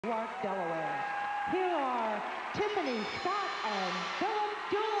Delaware. Here are Tiffany, Scott, and PHILLIP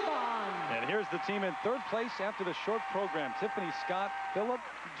Dulebohn. And here's the team in third place after the short program. Tiffany, Scott, PHILLIP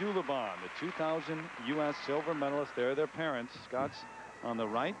Dulebohn, the 2000 U.S. silver medalists. They're their parents. Scott's on the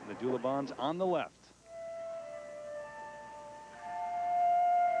right, the Dulebohns on the left.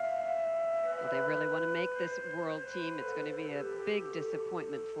 Well, they really want to make this world team. It's going to be a big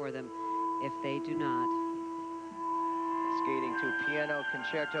disappointment for them if they do not. Skating to Piano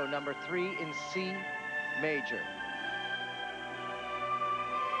Concerto number 3 in C major.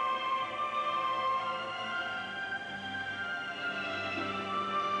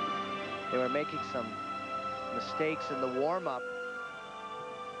 They were making some mistakes in the warm-up.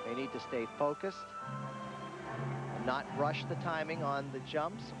 They need to stay focused and not rush the timing on the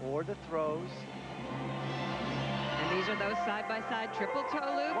jumps or the throws. And these are those side-by-side triple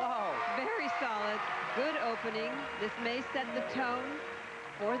toe loops. Wow. Very solid. Good opening. This may set the tone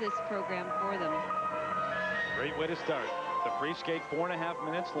for this program for them. Great way to start. The free skate 4.5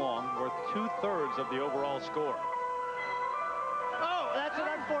 minutes long, worth 2/3 of the overall score. Oh, that's an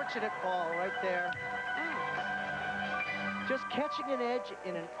unfortunate fall right there. Just catching an edge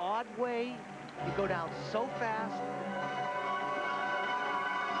in an odd way. You go down so fast.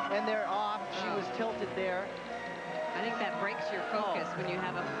 And they're off. She was tilted there. I think that breaks your focus when you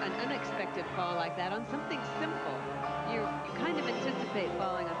have an unexpected fall like that on something simple. You kind of anticipate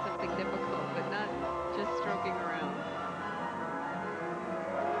falling on something difficult, but not just stroking around.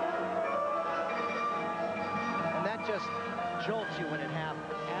 And that just jolts you when it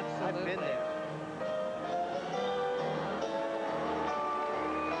happens. Absolutely. I've been there.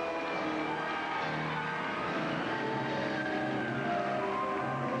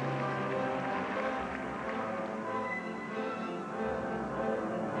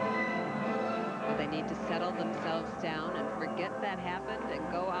 To settle themselves down and forget that happened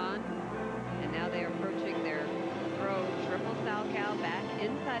and go on. And now they're approaching their throw triple salchow back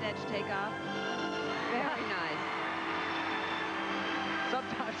inside edge takeoff. Very nice.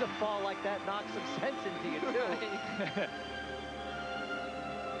 Sometimes a fall like that knocks some sense into you too.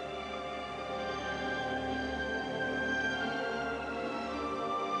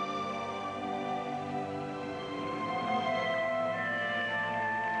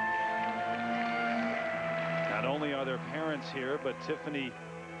 Not only are their parents here, but Tiffany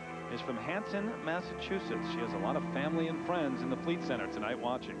is from Hanson, Massachusetts. She has a lot of family and friends in the Fleet Center tonight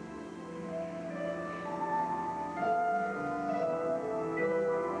watching.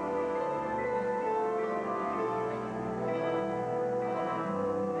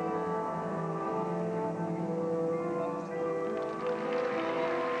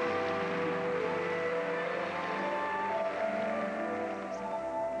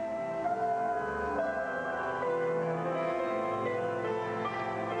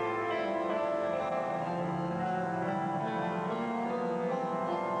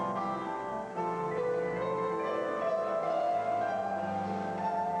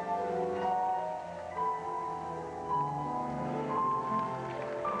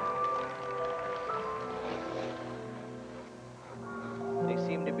 They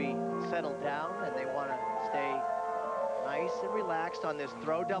seem to be settled down and they want to stay nice and relaxed on this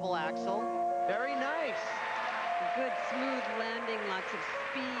throw double axel. Very nice. A good smooth landing, lots of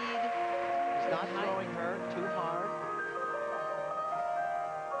speed. He's not throwing her too hard.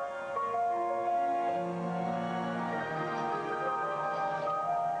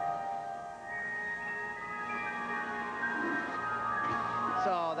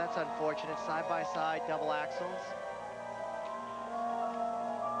 So that's unfortunate. Side-by-side double axels.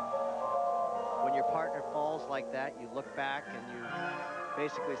 When your partner falls like that, you look back and you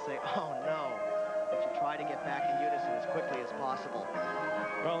basically say, oh no, but you try to get back in unison as quickly as possible.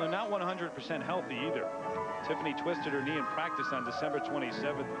 Well, they're not 100% healthy either. Tiffany twisted her knee in practice on December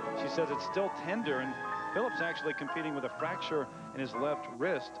 27th. She says it's still tender, and PHILLIP's actually competing with a fracture in his left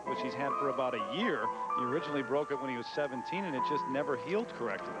wrist, which he's had for about a year. He originally broke it when he was 17, and it just never healed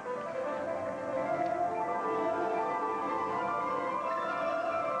correctly.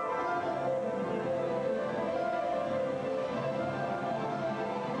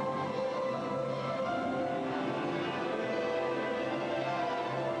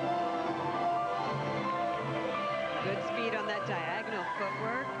 Good speed on that diagonal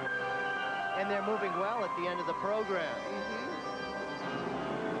footwork. And they're moving well at the end of the program.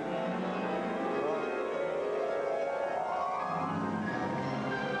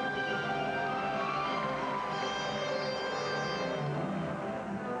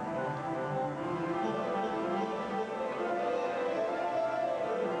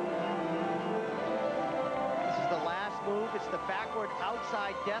 This is the last move. It's the backward out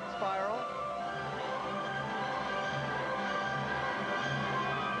outside death spiral.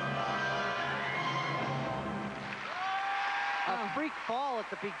 A freak fall at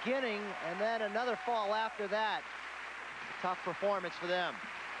the beginning, and then another fall after that. A tough performance for them.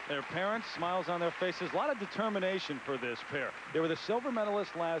 Their parents, smiles on their faces, a lot of determination for this pair. They were the silver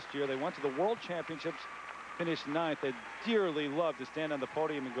medalists last year. They went to the World Championships, finished 9th. They'd dearly love to stand on the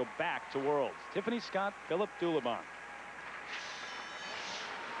podium and go back to Worlds. Tiffany Scott, PHILLIP Dulebohn.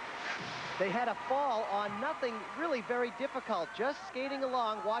 They had a fall on nothing really very difficult, just skating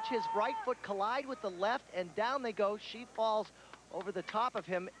along. Watch his right foot collide with the left, and down they go. She falls over the top of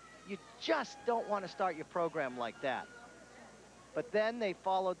him. You just don't want to start your program like that. But then they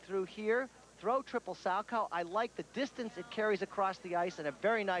followed through here, throw triple Salchow. I like the distance it carries across the ice and a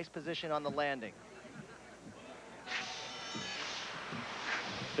very nice position on the landing.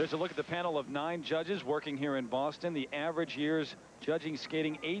 There's a look at the panel of 9 judges working here in Boston. The average years judging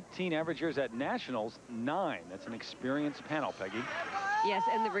skating 18, average years at nationals 9. That's an experienced panel, Peggy. Yes,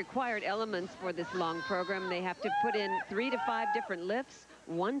 and the required elements for this long program, they have to put in 3 to 5 different lifts,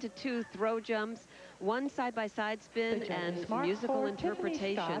 1 to 2 throw jumps, 1 side-by-side spin, and musical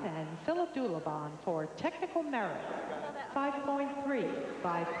interpretation. Tiffany Scott and PHILLIP Dulebohn for technical merit. 5.3,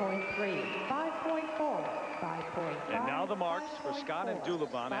 5.3, 5.4, 5.5. And now the marks for Scott and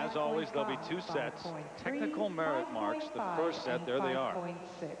Dulebohn. As always, there'll be 2 sets. Technical merit marks, the first set, there they are.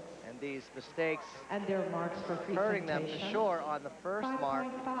 And these mistakes and their marks for hurting them for sure on the first mark.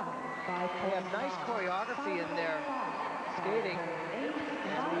 They have nice choreography in their skating.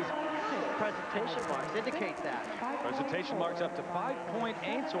 And these presentation marks indicate that. Presentation marks up to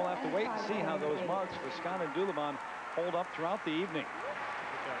 5.8, so we'll have to wait and see how those marks for Scott and Dulebohn hold up throughout the evening.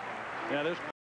 Yeah, there's